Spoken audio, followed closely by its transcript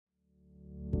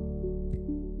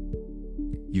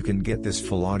You can get this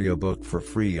full audiobook for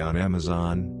free on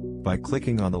Amazon by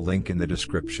clicking on the link in the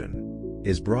description.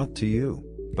 Is brought to you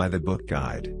by the Book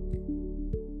Guide.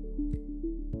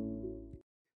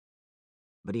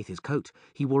 Beneath his coat,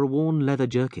 he wore a worn leather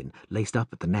jerkin laced up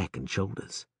at the neck and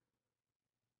shoulders.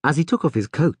 As he took off his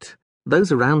coat,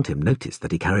 those around him noticed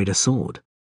that he carried a sword.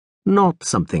 Not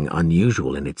something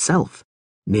unusual in itself.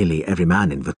 Nearly every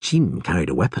man in Vachim carried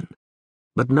a weapon.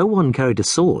 But no one carried a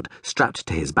sword strapped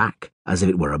to his back as if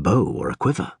it were a bow or a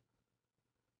quiver.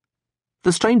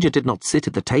 The stranger did not sit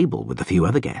at the table with the few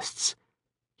other guests.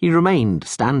 He remained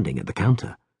standing at the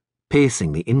counter,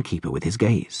 piercing the innkeeper with his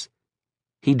gaze.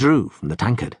 He drew from the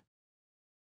tankard.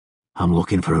 "I'm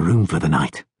looking for a room for the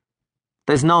night."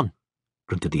 "There's none,"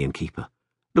 grunted the innkeeper,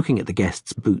 looking at the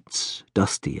guests' boots,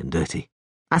 dusty and dirty.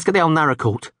 "Ask at the old narrow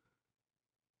court."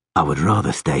 "I would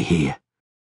rather stay here."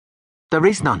 "There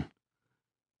is none."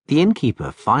 The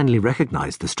innkeeper finally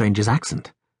recognized the stranger's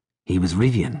accent. He was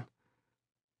Rivian.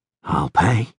 "I'll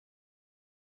pay."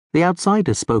 The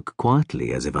outsider spoke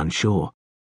quietly as if unsure,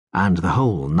 and the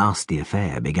whole nasty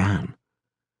affair began.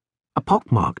 A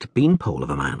pockmarked beanpole of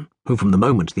a man, who from the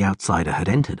moment the outsider had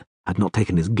entered had not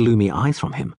taken his gloomy eyes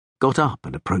from him, got up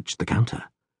and approached the counter.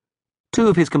 Two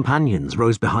of his companions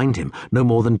rose behind him, no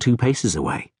more than 2 paces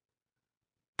away.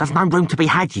 "There's no room to be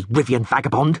had, you Rivian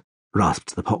vagabond,"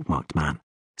 rasped the pockmarked man,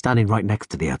 standing right next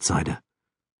to the outsider.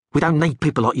 "We don't need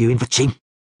people like you in Vachim.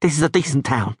 This is a decent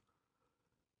town."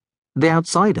 The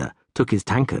outsider took his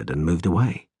tankard and moved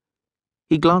away.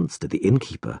 He glanced at the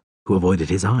innkeeper, who avoided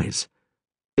his eyes.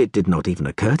 It did not even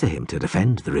occur to him to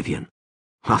defend the Rivian.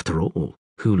 After all,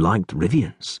 who liked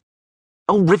Rivians?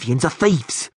 "All Rivians are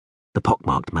thieves," the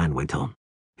pockmarked man went on,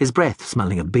 his breath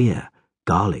smelling of beer,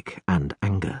 garlic, and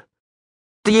anger.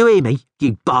 "Do you hear me,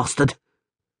 you bastard?"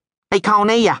 "He can't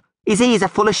hear you. His ears are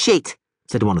full of shit,"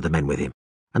 said one of the men with him,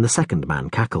 and the second man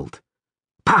cackled.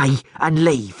 "Pay and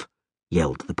leave,"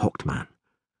 yelled the pocked man.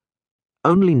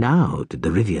 Only now did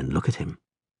the Rivian look at him.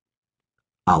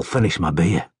 "I'll finish my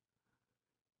beer."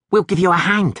 "We'll give you a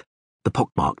hand," the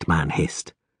pockmarked man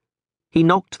hissed. He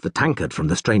knocked the tankard from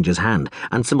the stranger's hand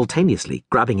and simultaneously,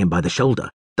 grabbing him by the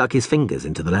shoulder, dug his fingers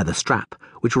into the leather strap,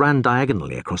 which ran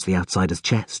diagonally across the outsider's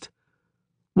chest.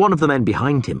 One of the men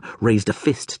behind him raised a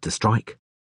fist to strike.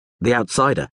 The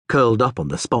outsider curled up on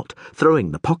the spot,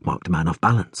 throwing the pockmarked man off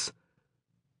balance.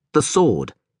 The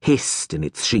sword hissed in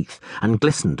its sheath and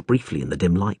glistened briefly in the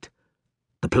dim light.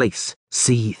 The place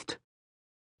seethed.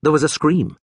 There was a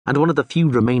scream, and one of the few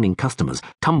remaining customers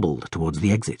tumbled towards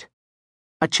the exit.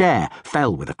 A chair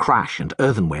fell with a crash and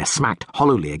earthenware smacked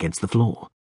hollowly against the floor.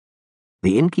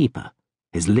 The innkeeper,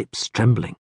 his lips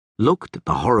trembling, looked at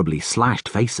the horribly slashed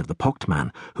face of the pocked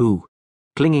man who,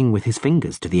 clinging with his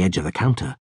fingers to the edge of the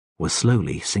counter, was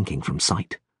slowly sinking from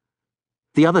sight.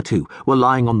 The other 2 were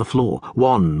lying on the floor,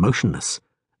 one motionless,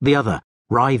 the other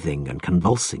writhing and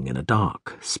convulsing in a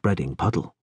dark, spreading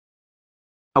puddle.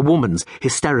 A woman's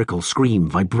hysterical scream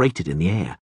vibrated in the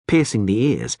air, piercing the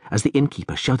ears as the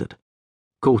innkeeper shuddered,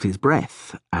 caught his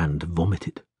breath, and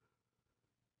vomited.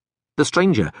 The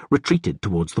stranger retreated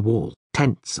towards the wall,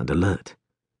 tense and alert.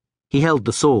 He held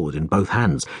the sword in both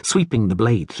hands, sweeping the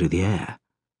blade through the air.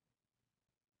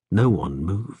 No one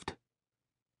moved.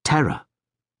 Terror,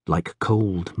 like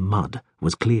cold mud,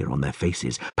 was clear on their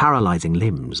faces, paralyzing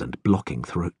limbs and blocking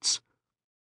throats.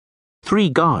 3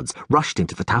 guards rushed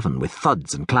into the tavern with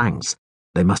thuds and clangs.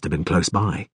 They must have been close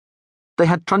by. They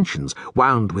had truncheons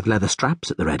wound with leather straps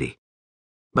at the ready,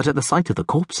 but at the sight of the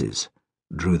corpses,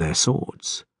 drew their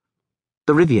swords.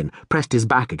 The Rivian pressed his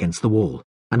back against the wall,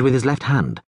 and with his left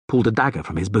hand pulled a dagger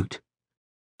from his boot.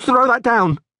 "Throw that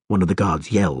down!" one of the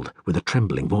guards yelled with a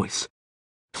trembling voice.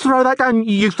 "Throw that down,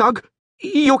 you thug!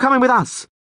 You're coming with us!"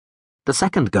 The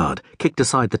second guard kicked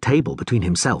aside the table between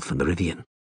himself and the Rivian.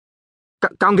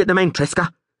 "Go and get the men,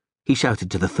 Tresca," he shouted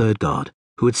to the third guard,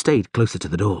 who had stayed closer to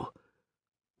the door.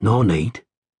 "No need,"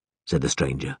 said the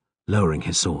stranger, lowering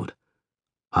his sword.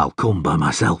 "I'll come by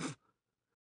myself."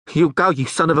 "You go, you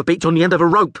son of a bitch, on the end of a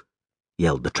rope!"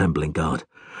 yelled the trembling guard.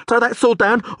 "Throw that sword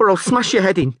down, or I'll smash your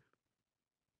head in."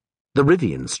 The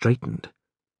Rivian straightened.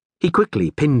 He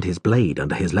quickly pinned his blade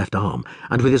under his left arm,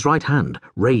 and with his right hand,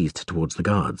 raised towards the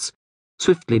guards,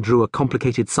 swiftly drew a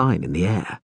complicated sign in the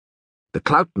air. The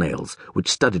clout nails, which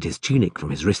studded his tunic from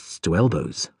his wrists to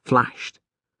elbows, flashed.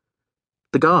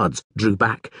 The guards drew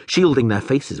back, shielding their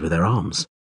faces with their arms.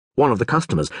 One of the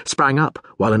customers sprang up,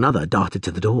 while another darted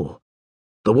to the door.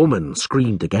 The woman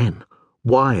screamed again,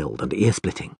 wild and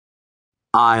ear-splitting.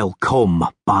 "I'll come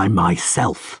by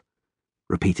myself,"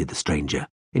 repeated the stranger,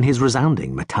 in his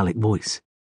resounding metallic voice.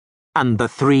 "And the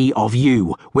 3 of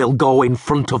you will go in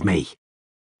front of me.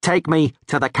 Take me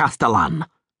to the Castellan.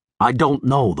 I don't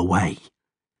know the way.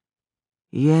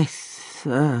 Yes,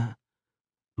 sir,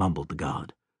 mumbled the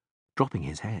guard, dropping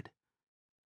his head.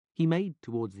 He made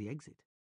towards the exit.